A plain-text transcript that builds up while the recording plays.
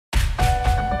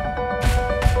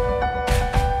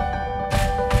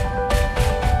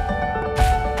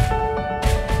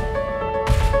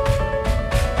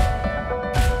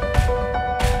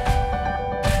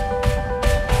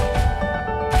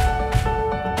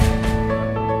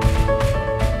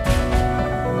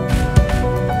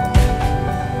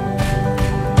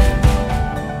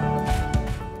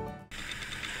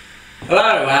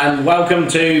Hello and welcome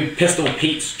to Pistol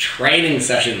Pete's training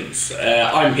sessions.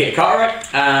 I'm Peter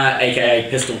Cartwright, aka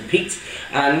Pistol Pete,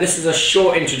 and this is a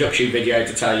short introductory video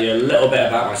to tell you a little bit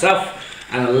about myself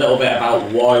and a little bit about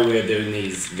why we're doing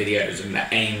these videos and the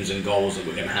aims and goals that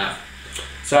we're going to have.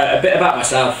 So a bit about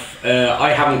myself,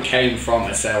 I haven't came from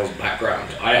a sales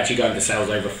background. I actually got into sales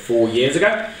over 4 years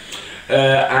ago,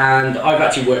 and I've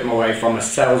actually worked my way from a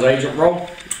sales agent role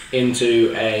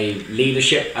into a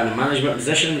leadership and a management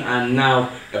position, and now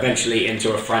eventually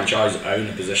into a franchise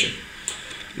owner position.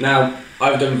 Now,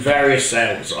 I've done various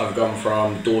sales. I've gone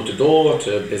from door to door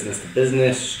to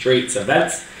business, streets,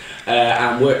 events,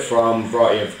 and worked from a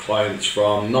variety of clients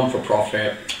from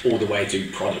non-for-profit all the way to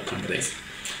product companies.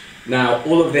 Now,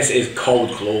 all of this is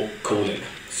cold calling.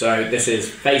 So this is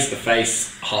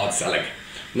face-to-face hard selling.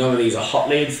 None of these are hot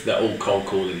leads, they're all cold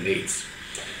calling leads.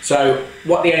 So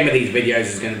what the aim of these videos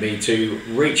is going to be to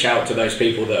reach out to those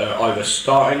people that are either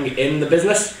starting in the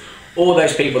business or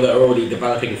those people that are already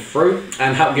developing through,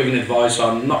 and help giving advice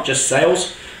on not just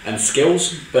sales and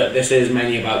skills, but this is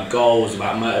mainly about goals,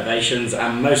 about motivations,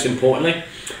 and most importantly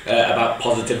about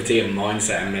positivity and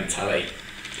mindset and mentality.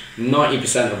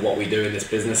 90% of what we do in this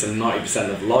business and 90%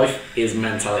 of life is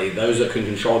mentality. Those that can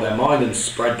control their mind and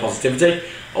spread positivity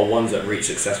are ones that reach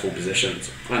successful positions.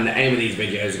 And the aim of these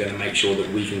videos is going to make sure that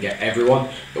we can get everyone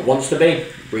that wants to be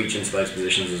reach into those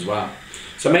positions as well.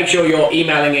 So make sure you're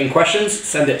emailing in questions,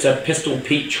 send it to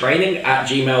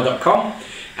pistolpetetraining@gmail.com.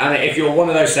 And if you're one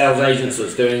of those sales agents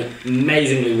that's doing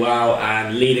amazingly well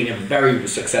and leading a very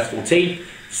successful team,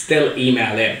 still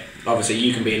email in. Obviously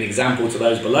you can be an example to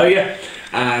those below you,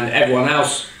 and everyone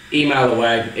else, email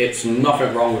away. It's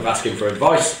nothing wrong with asking for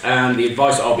advice, and the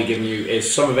advice I'll be giving you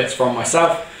is some of it's from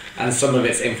myself and some of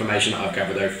it's information that I've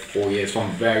gathered over 4 years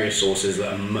from various sources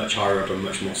that are much higher up and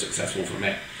much more successful for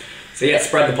me. So yeah,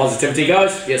 spread the positivity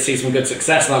guys, see some good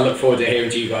success, and I look forward to hearing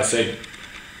to you guys soon.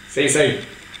 See you soon.